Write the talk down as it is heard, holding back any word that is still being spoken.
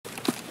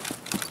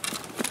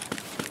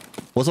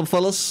What's up,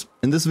 fellas?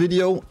 In this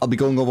video, I'll be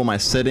going over my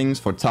settings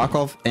for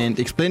Tarkov and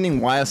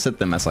explaining why I set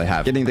them as I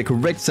have. Getting the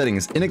correct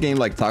settings in a game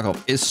like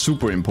Tarkov is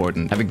super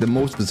important. Having the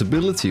most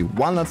visibility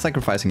while not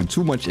sacrificing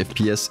too much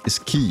FPS is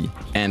key.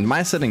 And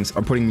my settings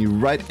are putting me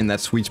right in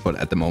that sweet spot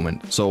at the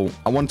moment. So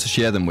I want to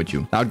share them with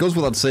you. Now, it goes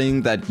without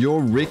saying that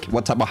your rig,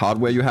 what type of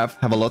hardware you have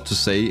a lot to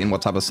say in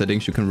what type of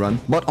settings you can run.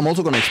 But I'm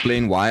also going to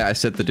explain why I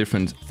set the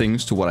different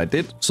things to what I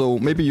did. So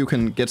maybe you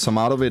can get some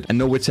out of it and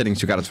know which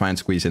settings you got to try and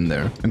squeeze in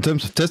there. In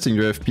terms of testing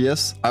your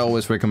FPS, I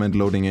always recommend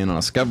loading in on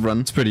a scav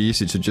run. It's pretty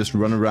easy to just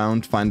run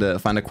around, find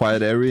a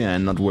quiet area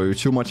and not worry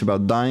too much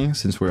about dying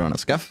since we're on a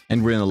scav.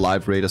 And we're in a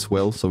live raid as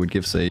well, so it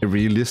gives a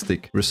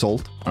realistic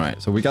result.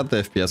 Alright, so we got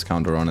the FPS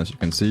counter on, as you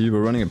can see.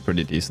 We're running a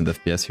pretty decent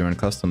FPS here in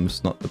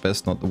customs. Not the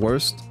best, not the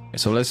worst. Okay,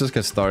 so let's just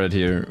get started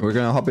here. We're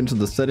gonna hop into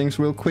the settings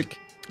real quick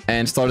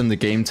and start in the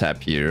game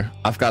tab here.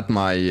 I've got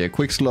my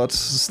quick slots,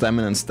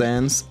 stamina and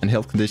stance, and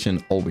health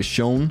condition always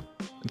shown.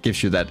 It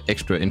gives you that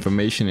extra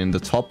information in the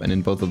top and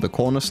in both of the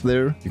corners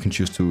there. You can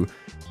choose to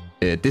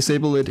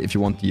disable it if you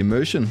want the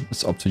immersion.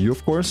 It's up to you,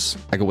 of course.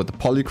 I go with the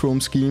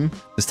polychrome scheme.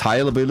 This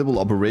tile available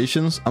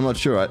operations. I'm not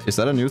sure. Is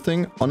that a new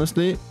thing?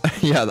 Honestly,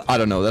 yeah, I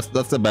don't know.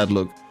 That's a bad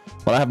look.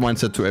 But I have mine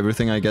set to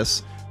everything, I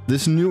guess.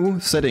 This new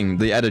setting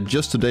they added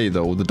just today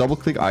though, the double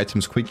click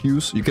items quick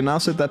use, you can now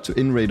set that to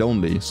in raid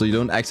only, so you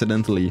don't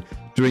accidentally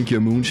drink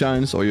your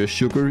moonshines or your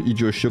sugar, eat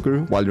your sugar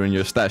while you're in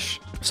your stash.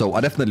 So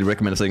I definitely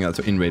recommend setting that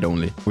to in raid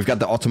only. We've got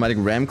the automatic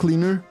RAM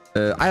cleaner.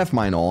 I have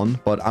mine on,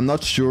 but I'm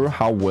not sure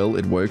how well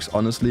it works,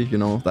 honestly. You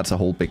know, that's a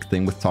whole big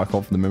thing with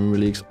Tarkov, the memory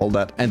leaks, all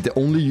that. And they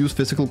only use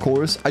physical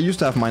cores. I used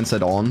to have mine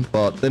set on,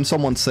 but then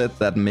someone said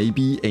that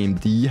maybe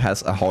AMD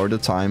has a harder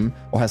time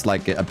or has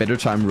like a better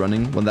time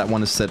running when that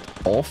one is set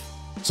off.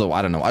 So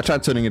I don't know. I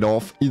tried turning it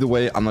off. Either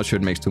way, I'm not sure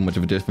it makes too much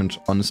of a difference,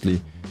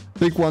 honestly.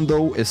 Big one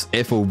though is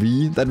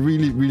FOV. That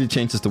really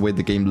changes the way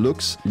the game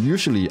looks.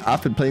 Usually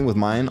I've been playing with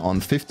mine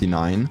on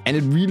 59 and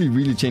it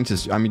really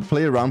changes. I mean,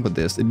 play around with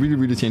this. It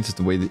really changes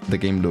the way the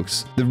game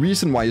looks. The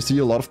reason why you see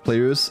a lot of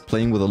players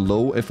playing with a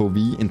low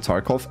FOV in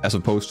Tarkov as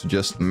opposed to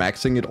just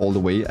maxing it all the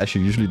way as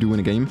you usually do in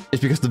a game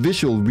is because the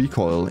visual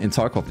recoil in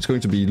Tarkov is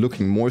going to be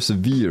looking more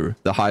severe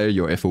the higher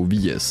your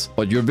FOV is.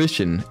 But your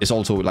vision is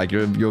also like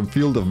your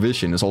field of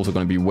vision is also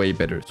going to be way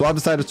better. So I've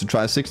decided to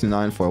try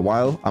 69 for a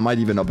while. I might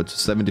even up it to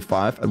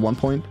 75 at one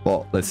point.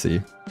 Well, let's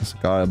see. There's a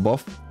guy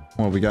above.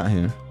 What have we got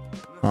here?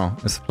 Oh,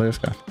 it's a player's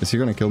guy. Is he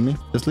gonna kill me?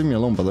 Just leave me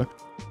alone, brother.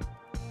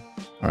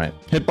 Alright.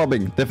 Head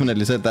bobbing.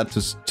 Definitely set that to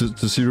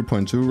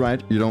 0.2,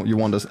 right? You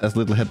want as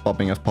little head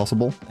bobbing as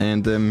possible.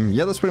 And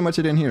yeah, that's pretty much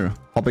it in here.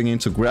 Hopping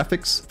into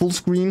graphics. Full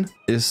screen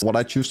is what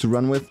I choose to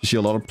run with. You see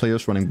a lot of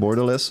players running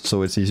borderless,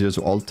 so it's easier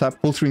to alt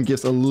tap. Full screen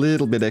gives a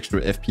little bit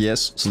extra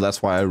FPS, so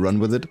that's why I run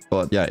with it.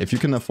 But yeah, if you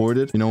can afford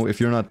it, you know,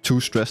 if you're not too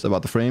stressed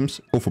about the frames,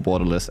 go for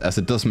borderless, as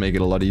it does make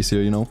it a lot easier,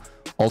 you know,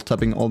 alt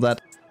tapping, all that.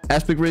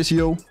 Aspect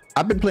ratio.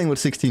 I've been playing with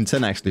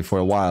 16:10 actually for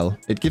a while.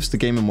 It gives the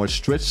game a more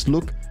stretched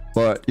look.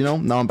 But, you know,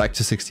 now I'm back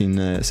to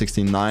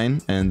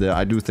 16:9, and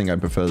I do think I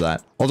prefer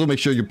that. Also, make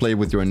sure you play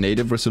with your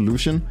native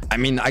resolution. I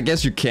mean, I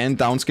guess you can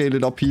downscale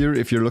it up here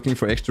if you're looking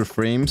for extra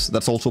frames.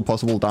 That's also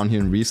possible down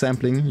here in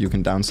resampling. You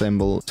can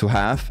downsample to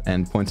half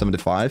and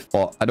 0.75.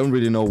 But I don't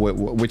really know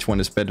which one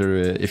is better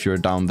if you're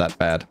down that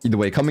bad. Either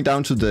way, coming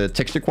down to the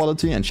texture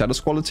quality and shadows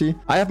quality,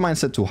 I have mine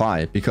set to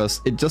high because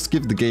it just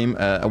gives the game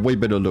a way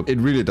better look. It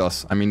really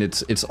does. I mean,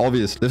 it's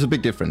obvious. There's a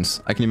big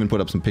difference. I can even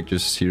put up some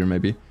pictures here,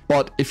 maybe.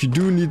 But if you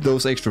do need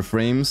those extra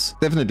frames,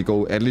 definitely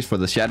go at least for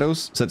the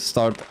shadows.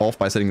 Start off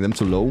by setting them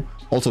to low.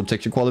 Also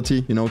texture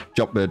quality, you know,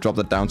 drop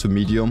that down to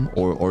medium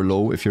or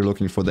low if you're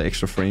looking for the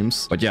extra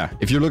frames. But yeah,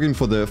 if you're looking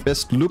for the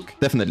best look,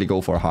 definitely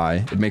go for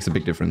high. It makes a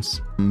big difference.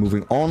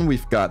 Moving on,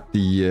 we've got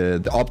the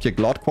object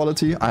lot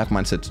quality. I have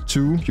mine set to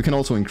 2. You can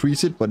also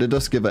increase it, but it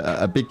does give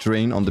a big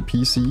drain on the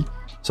PC.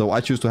 So I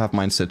choose to have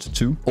mine set to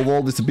 2.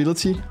 Overall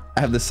visibility,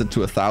 I have this set to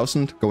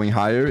 1000. Going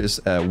higher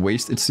is a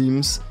waste, it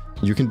seems.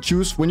 You can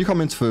choose when you come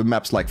into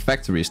maps like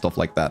factory, stuff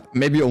like that.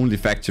 Maybe only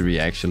factory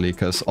actually,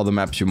 because other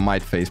maps you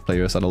might face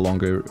players at a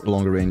longer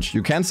range.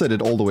 You can set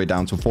it all the way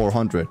down to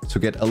 400 to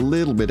get a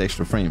little bit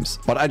extra frames.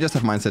 But I just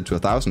have mine set to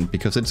 1000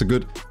 because it's a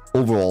good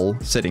overall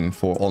setting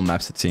for all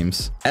maps, it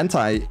seems.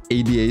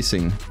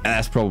 Anti-ADAcing.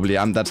 That's probably,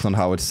 that's not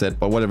how it's set,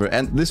 but whatever.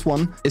 And this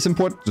one, it's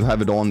important to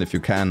have it on if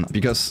you can,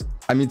 because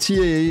I mean,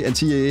 TAA and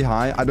TAA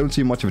high, I don't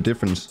see much of a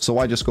difference. So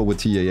I just go with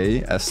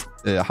TAA as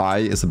high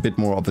is a bit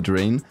more of a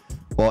drain.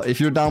 Well,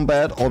 if you're down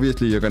bad,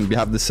 obviously you're going to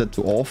have this set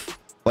to off,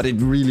 but it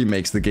really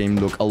makes the game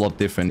look a lot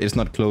different. It's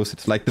not close.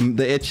 It's like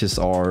the edges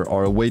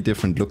are a way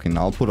different looking.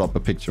 I'll put up a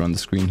picture on the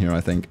screen here,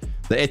 I think.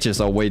 The edges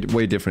are way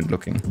different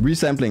looking.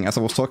 Resampling, as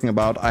I was talking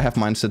about, I have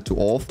mine set to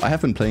off. I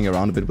have been playing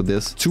around a bit with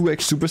this.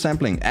 2x super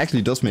sampling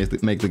actually does make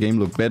the game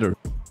look better.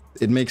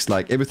 It makes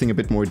like everything a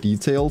bit more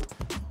detailed,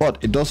 but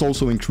it does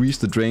also increase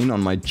the drain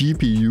on my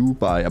GPU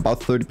by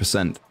about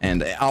 30%.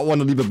 And I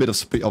want to leave a bit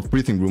of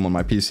breathing room on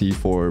my PC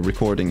for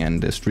recording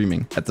and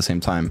streaming at the same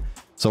time.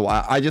 So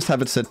I just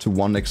have it set to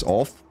 1x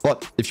off.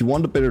 But if you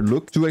want a better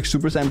look, 2x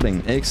super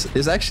sampling X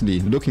is actually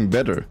looking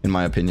better in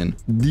my opinion.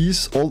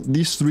 These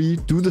three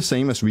do the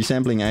same as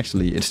resampling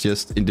actually. It's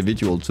just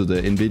individual to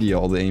the Nvidia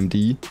or the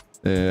AMD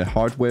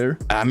hardware.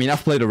 I mean,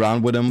 I've played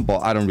around with them, but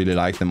I don't really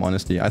like them,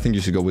 honestly. I think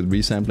you should go with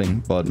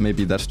resampling, but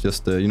maybe that's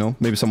just, you know,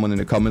 maybe someone in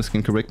the comments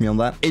can correct me on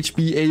that.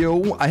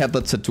 HBAO, I have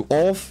that set to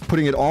off.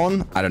 Putting it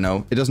on, I don't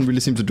know. It doesn't really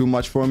seem to do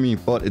much for me,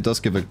 but it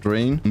does give a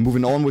drain.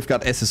 Moving on, we've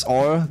got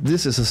SSR.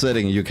 This is a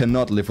setting you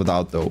cannot live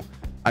without, though.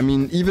 I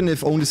mean, even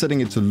if only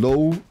setting it to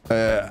low,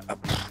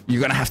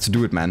 you're gonna have to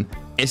do it, man.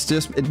 It's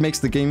just, it makes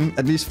the game,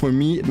 at least for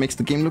me, it makes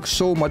the game look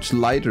so much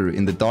lighter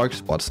in the dark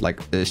spots, like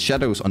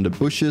shadows on the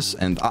bushes.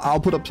 And I'll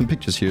put up some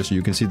pictures here so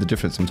you can see the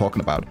difference I'm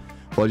talking about.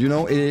 But you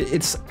know,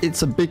 it's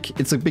a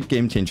big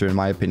game changer in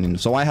my opinion.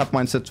 So I have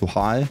mine set to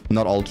high,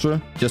 not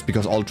ultra, just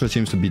because ultra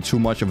seems to be too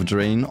much of a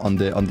drain on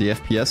the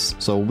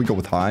FPS. So we go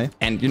with high,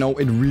 and you know,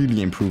 it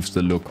really improves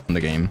the look on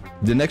the game.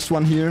 The next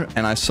one here,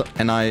 an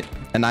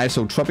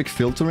isotropic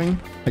filtering,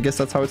 I guess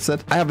that's how it's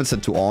set. I have it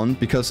set to on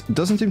because it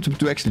doesn't seem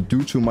to actually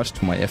do too much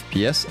to my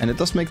FPS, and it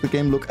does make the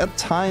game look a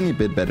tiny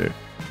bit better.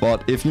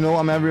 But if you know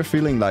I'm ever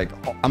feeling like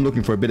I'm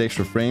looking for a bit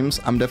extra frames,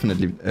 I'm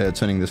definitely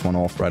turning this one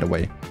off right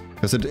away.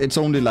 Because it's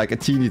only like a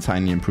teeny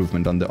tiny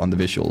improvement on the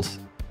visuals.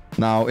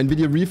 Now,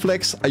 NVIDIA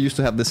Reflex, I used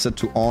to have this set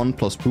to on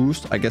plus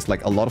boost. I guess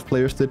like a lot of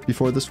players did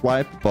before the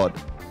swipe, but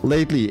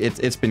lately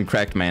it's been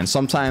cracked, man.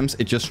 Sometimes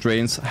it just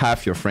drains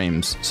half your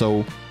frames.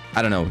 So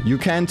I don't know, you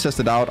can test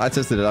it out. I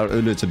tested it out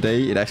earlier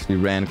today. It actually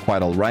ran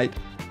quite all right.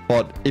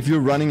 But if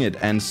you're running it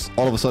and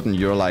all of a sudden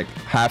you're like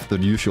half the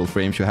usual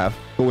frames you have,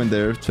 go in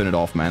there, turn it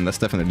off, man. That's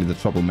definitely the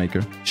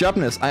troublemaker.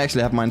 Sharpness, I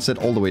actually have mine set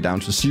all the way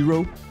down to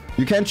 0.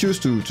 You can choose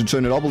to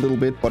turn it up a little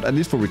bit, but at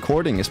least for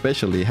recording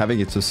especially, having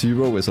it to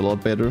 0 is a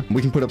lot better.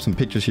 We can put up some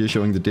pictures here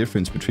showing the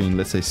difference between,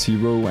 let's say,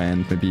 0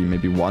 and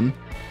maybe 1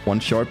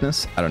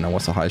 sharpness. I don't know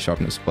what's a high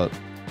sharpness, but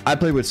I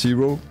play with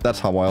 0.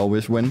 That's how I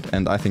always went,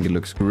 and I think it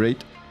looks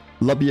great.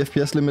 Lobby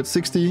FPS limit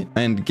 60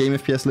 and game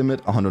FPS limit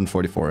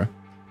 144.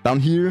 Down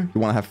here,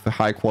 you want to have a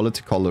high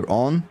quality color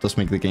on. Does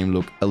make the game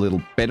look a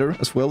little better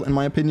as well, in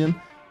my opinion.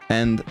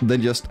 And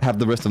then just have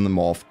the rest of them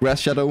off. Grass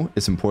shadow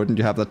is important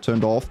you have that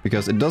turned off,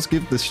 because it does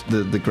give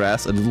the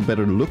grass a little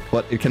better look,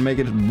 but it can make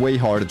it way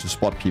harder to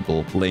spot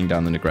people laying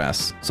down in the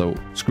grass. So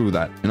screw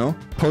that, you know?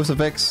 Post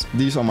effects,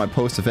 these are my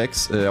post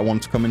effects. I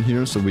want to come in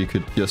here so we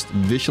could just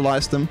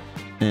visualize them.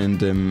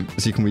 And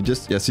see, can we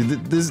just, yeah, see,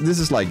 this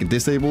is like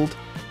disabled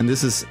and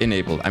this is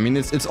enabled. I mean,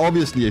 it's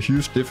obviously a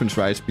huge difference,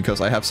 right?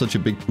 Because I have such a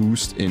big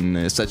boost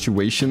in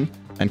saturation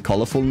and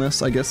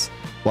colorfulness, I guess.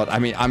 But I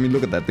mean,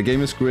 look at that. The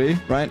game is gray,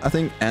 right? I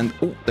think. And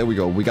oh, there we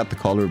go. We got the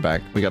color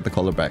back. We got the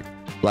color back.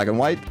 Black and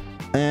white,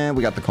 and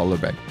we got the color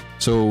back.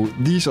 So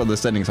these are the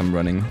settings I'm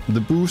running.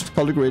 The boost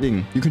color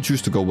grading, you can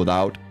choose to go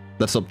without.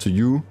 That's up to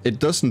you. It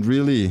doesn't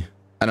really,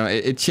 I don't know.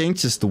 It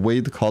changes the way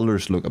the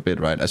colors look a bit,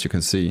 right? As you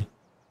can see.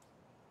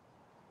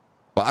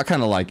 But I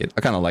kind of like it.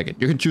 I kind of like it.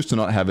 You can choose to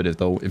not have it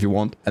though if you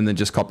want, and then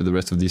just copy the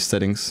rest of these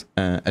settings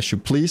as you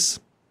please.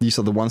 These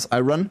are the ones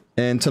I run.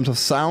 In terms of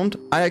sound,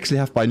 I actually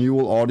have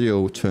binaural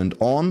audio turned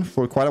on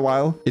for quite a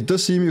while. It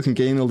does seem you can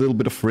gain a little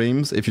bit of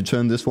frames if you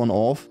turn this one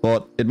off,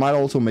 but it might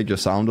also make your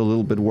sound a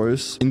little bit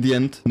worse. In the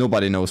end,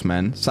 nobody knows,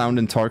 man. Sound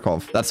in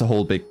Tarkov, that's a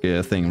whole big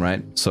thing,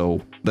 right?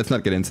 So let's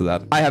not get into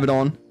that. I have it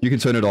on. You can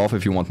turn it off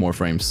if you want more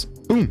frames.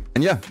 Boom.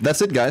 And yeah,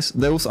 that's it, guys.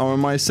 Those are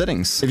my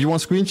settings. If you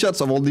want screenshots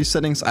of all these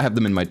settings, I have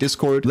them in my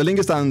Discord. The link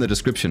is down in the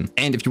description.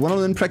 And if you want to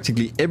learn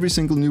practically every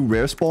single new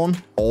rare spawn,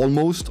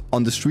 almost,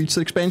 on the Streets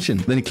expansion,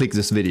 then click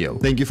this video.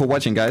 Thank you for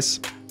watching, guys.